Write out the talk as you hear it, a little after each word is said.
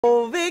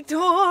Oh,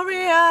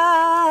 Victoria!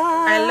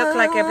 I look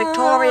like a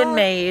Victorian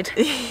maid.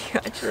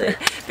 Actually,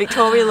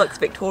 Victoria looks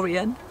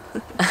Victorian.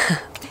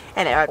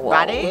 Hello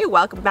everybody,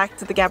 welcome back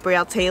to the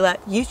Gabrielle Taylor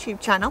YouTube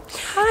channel.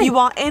 Hi. You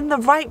are in the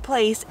right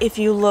place if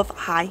you love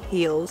high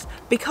heels,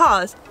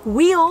 because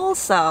we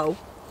also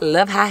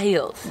Love high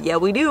heels. yeah,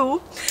 we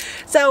do.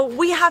 So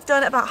we have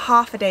done about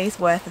half a day's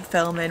worth of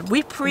filming.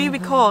 We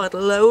pre-record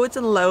loads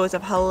and loads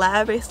of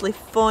hilariously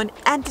fun,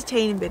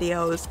 entertaining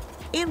videos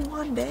in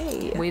one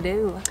day. We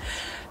do.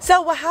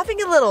 So we're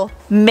having a little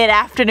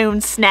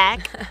mid-afternoon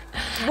snack.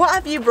 What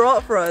have you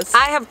brought for us?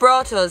 I have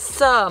brought us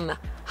some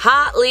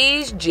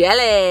Hartley's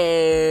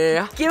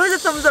jelly. Give us a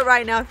thumbs up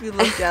right now if you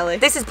love jelly.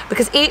 This is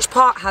because each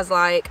pot has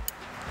like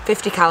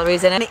 50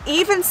 calories in And it. it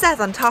even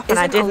says on top, and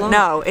I Isn't a didn't lot.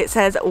 know, it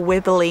says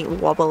wibbly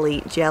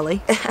wobbly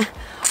jelly.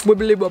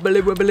 Wibbly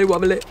wobbly wibbly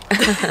wobbly.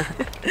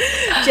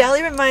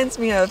 Jelly reminds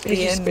me of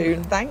Here's your being,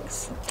 spoon.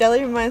 thanks.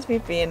 Jelly reminds me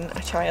of being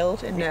a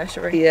child in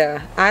nursery.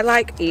 Yeah, I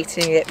like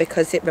eating it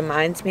because it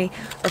reminds me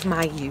of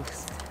my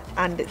youth.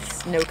 And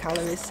it's no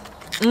calories.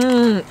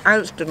 Mmm,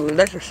 it's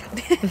delicious.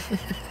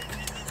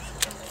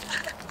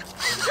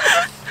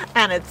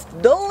 And it's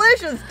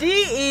delicious.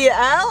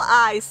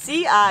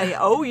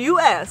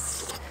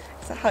 D-E-L-I-C-I-O-U-S.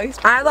 Is that how you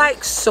spell I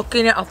like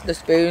sucking it off the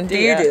spoon. Do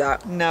you do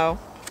that? No.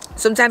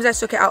 Sometimes I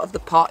suck it out of the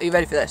pot. Are you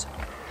ready for this?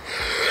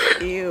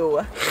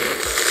 Ew.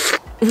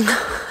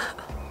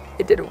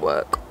 It didn't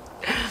work.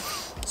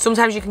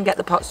 Sometimes you can get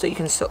the pots so you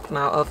can suck them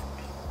out of.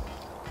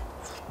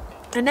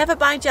 I never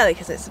buy jelly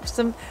because it's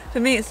for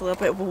me it's a little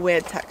bit of a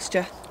weird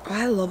texture. Oh,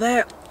 I love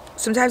it.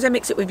 Sometimes I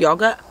mix it with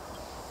yogurt.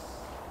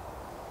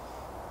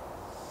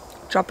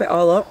 Chop it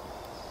all up.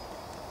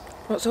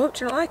 What's up?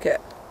 Do you not like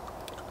it?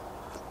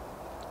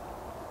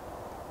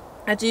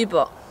 I do,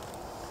 but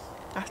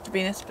after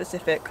being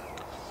specific.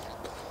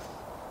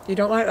 You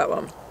don't like that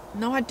one?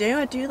 No, I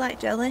do like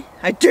jelly.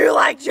 I do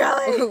like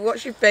jelly!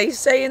 What's your face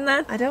saying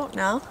then? I don't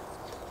know,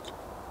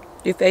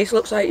 Your face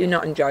looks like you're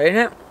not enjoying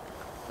it.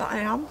 but I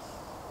am.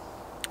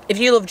 If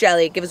you love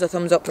jelly, give us a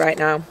thumbs up right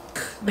now.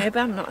 Maybe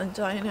I'm not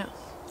enjoying it.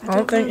 I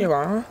don't think you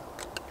are.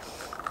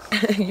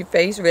 Your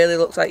face really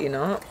looks like you're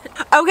not.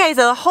 Okay,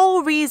 so the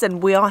whole reason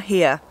we are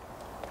here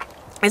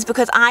is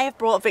because I have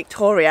brought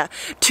Victoria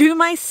to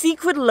my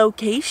secret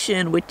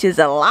location, which is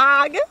a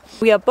log.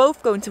 We are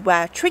both going to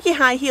wear tricky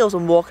high heels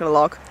and walk on a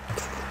log.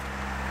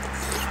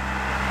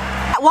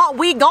 What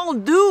we gonna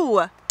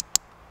do?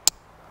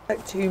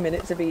 Like 2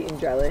 minutes of eating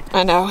jelly.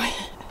 I know.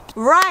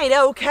 Right,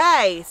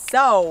 okay,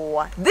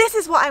 so this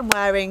is what I'm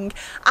wearing.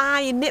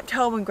 I nipped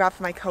home and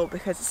grabbed my coat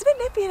because it's a bit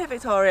nippy in it,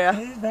 Victoria.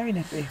 It is very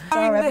nippy.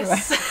 I'm wearing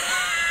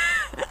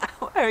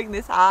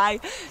this high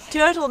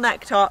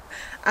turtleneck top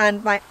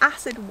and my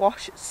acid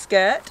wash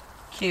skirt.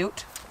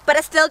 Cute. But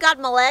I still got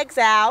my legs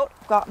out.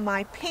 Got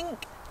my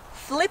pink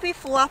flippy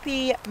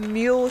floppy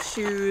mule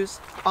shoes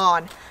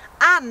on.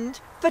 And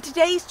for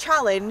today's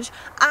challenge,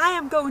 I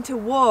am going to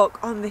walk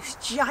on this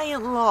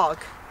giant log.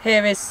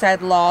 Here is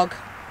said log.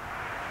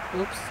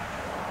 Oops.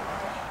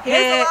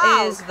 Here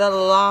is the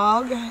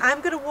log.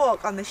 I'm going to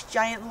walk on this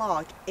giant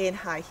log in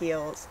high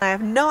heels. I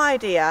have no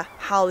idea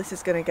how this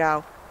is going to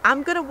go.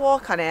 I'm going to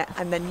walk on it,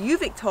 and then you,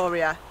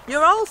 Victoria,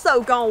 you're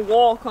also going to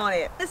walk on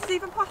it. Is this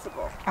even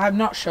possible? I'm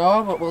not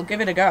sure, but we'll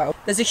give it a go.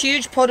 There's a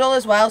huge puddle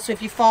as well, so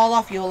if you fall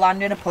off, you'll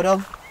land in a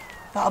puddle.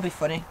 That'll be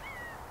funny.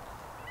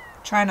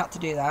 Try not to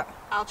do that.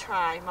 I'll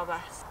try my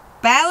best.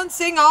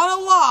 Balancing on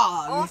a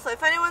log! Also,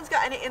 if anyone's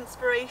got any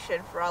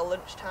inspiration for our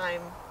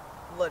lunchtime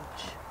lunch,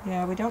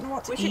 Yeah, we don't know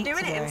what to we eat should do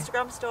today. an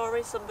Instagram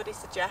story somebody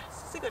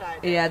suggests. It's a good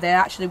idea. Yeah, they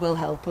actually will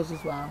help us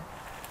as well.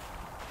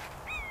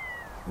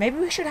 Maybe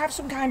we should have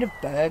some kind of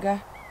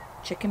burger.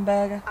 Chicken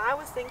burger. I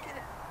was thinking,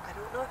 I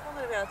don't know if I'm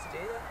going to be able to do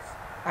this.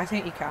 I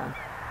think you can.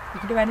 You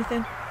can do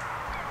anything.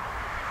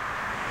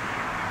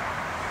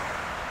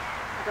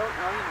 I don't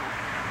know, you know.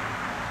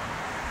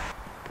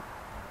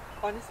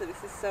 Honestly,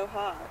 this is so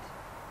hard.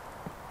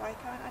 Why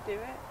can't I do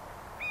it?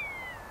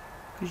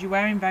 Because you're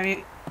wearing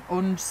very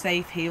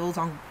unsafe heels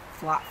on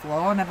flat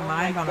floor, never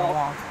mind my on God. a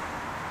log.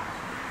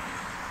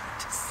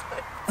 Just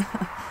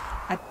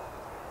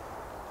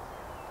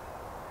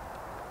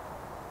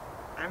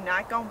I'm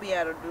not going to be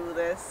able to do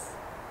this.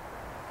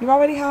 You're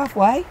already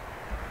halfway.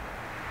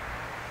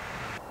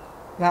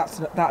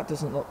 That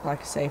doesn't look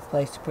like a safe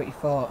place to put your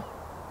foot.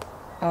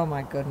 Oh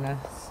my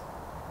goodness.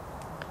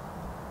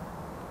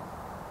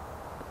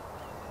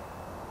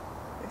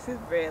 This is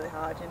really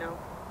hard, you know.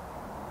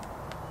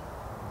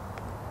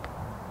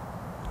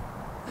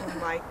 Oh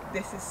my,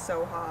 this is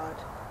so hard.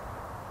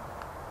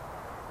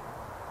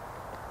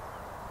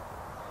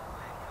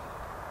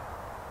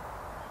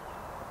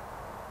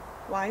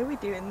 Why are we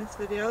doing this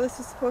video? This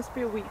is supposed to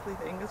be a weekly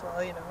thing as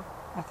well, you know.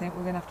 I think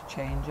we're going to have to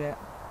change it.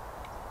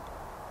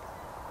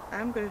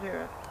 I'm going to do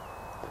it.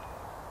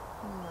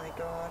 Oh my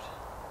god.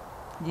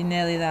 You're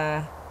nearly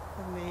there.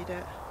 I made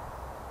it.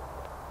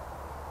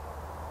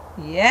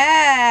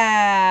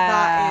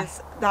 Yeah!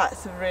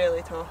 That's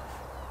really tough.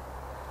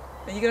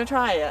 Are you going to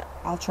try it?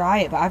 I'll try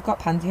it, but I've got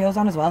pantyhose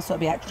on as well, so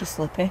it'll be extra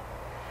slippy.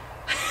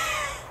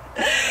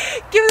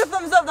 Give us a thumbs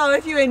thumbs up though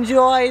if you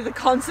enjoy the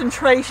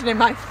concentration in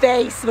my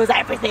face was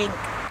everything.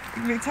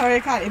 Victoria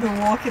can't even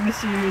walk in the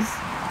shoes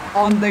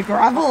on the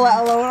gravel, let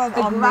alone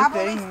on the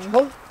thing. Is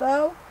tough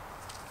though.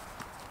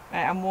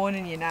 Right, I'm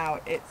warning you now,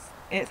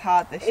 it's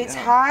hard this year. It's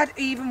hard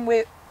even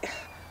with...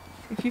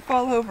 If you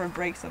fall over and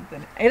break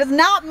something, it is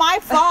not my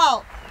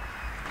fault.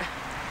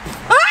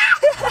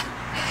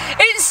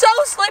 It's so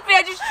slippy,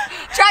 I just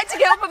tried to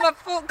get up and my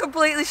foot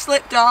completely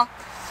slipped off.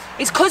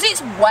 It's because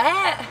it's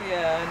wet.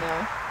 Yeah, I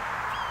know.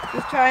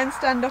 Just try and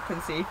stand up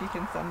and see if you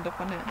can stand up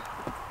on it.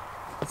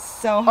 It's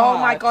so hard.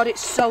 Oh my god,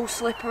 it's so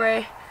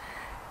slippery.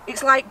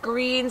 It's like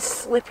green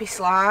slippy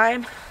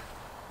slime.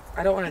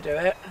 I don't want to do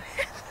it.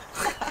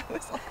 I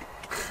was like,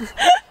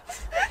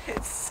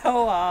 it's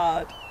so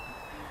hard.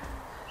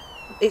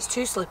 It's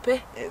too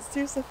slippy. It's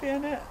too slippy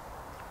on it.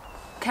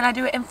 Can I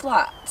do it in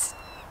flats?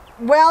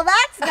 Well,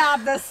 that's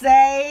not the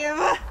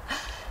same.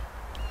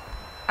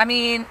 I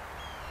mean,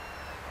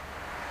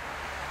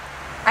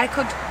 I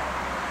could.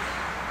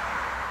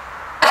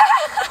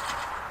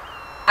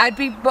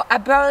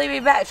 I'd probably be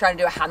better trying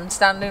to do a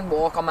handstand and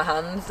walk on my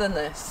hands than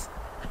this.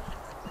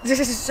 This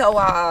is so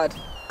hard.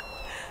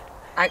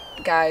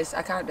 Guys,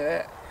 I can't do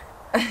it.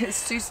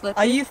 It's too slippy.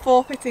 Are you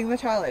forfeiting the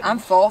challenge? I'm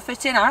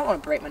forfeiting. I don't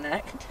want to break my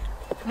neck.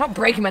 I'm not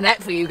breaking my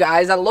neck for you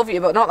guys. I love you,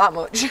 but not that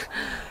much.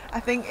 I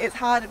think it's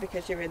harder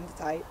because you're in the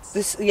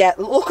tights. Yeah,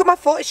 look at my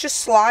foot. It's just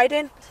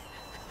sliding.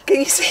 Can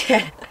you see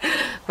it?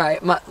 Right,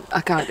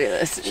 I can't do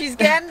this. She's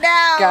getting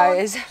down.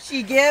 Guys.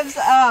 She gives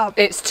up.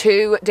 It's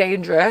too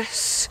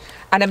dangerous.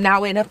 And I'm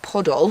now in a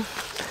puddle.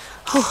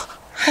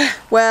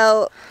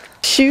 Well,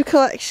 shoe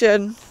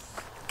collection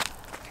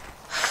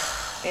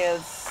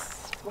is...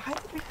 Why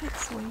did we pick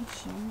suede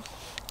shoes?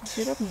 I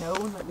should have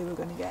known that they were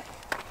going to get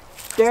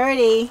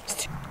dirty.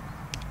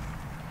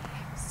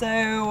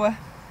 So,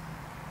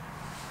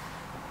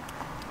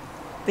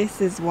 this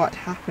is what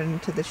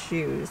happened to the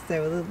shoes.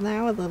 They're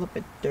now a little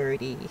bit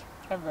dirty.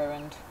 They're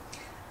ruined.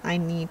 I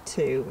need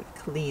to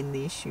clean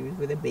these shoes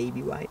with a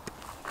baby wipe.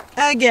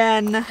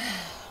 Again.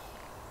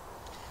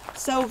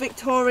 So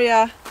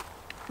Victoria,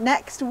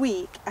 next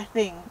week I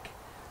think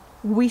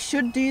we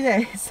should do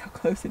this. So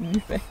close in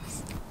your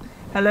face.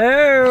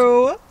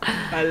 Hello.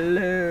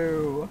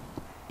 Hello.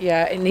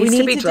 Yeah, it needs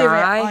to be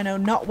dry. Do it on a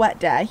not wet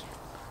day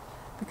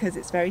because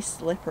it's very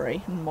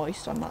slippery and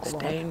moist on that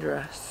log.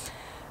 Dangerous.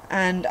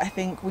 And I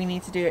think we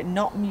need to do it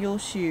not mule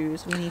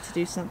shoes. We need to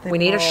do something. We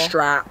need more. a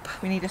strap.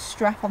 We need a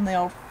strap on the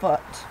old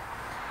foot.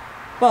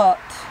 But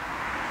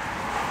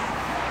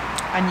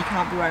and you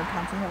can't be wearing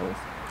pantyhose.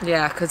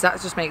 Yeah, because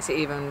that just makes it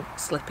even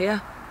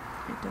slippier.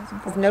 It does.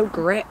 There's no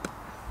grip.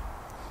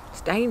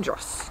 It's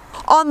dangerous.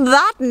 On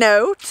that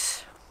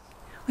note,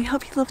 we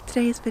hope you loved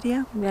today's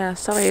video. Yeah,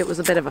 sorry it was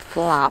a bit of a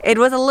flap. It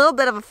was a little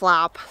bit of a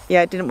flap.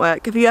 Yeah, it didn't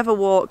work. Have you ever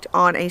walked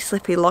on a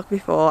slippy log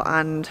before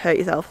and hurt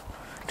yourself?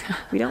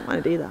 We don't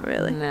want to do that,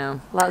 really.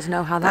 No. Let us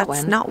know how that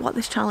went. That's not what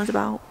this channel is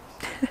about.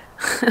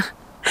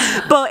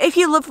 But if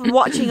you love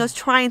watching us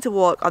trying to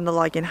walk on the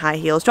log in high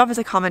heels, drop us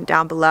a comment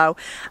down below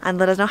and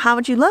let us know how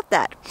much you loved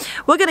that.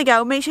 We're going to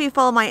go. Make sure you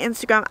follow my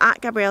Instagram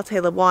at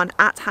GabrielleTaylor1,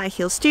 at High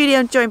Heels Studio,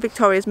 and join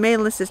Victoria's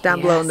mailing list is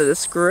down below in the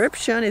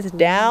description. It's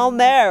down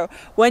there.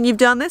 When you've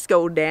done this,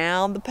 go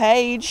down the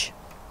page.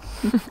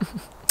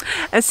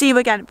 And see you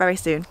again very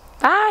soon.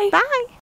 Bye. Bye.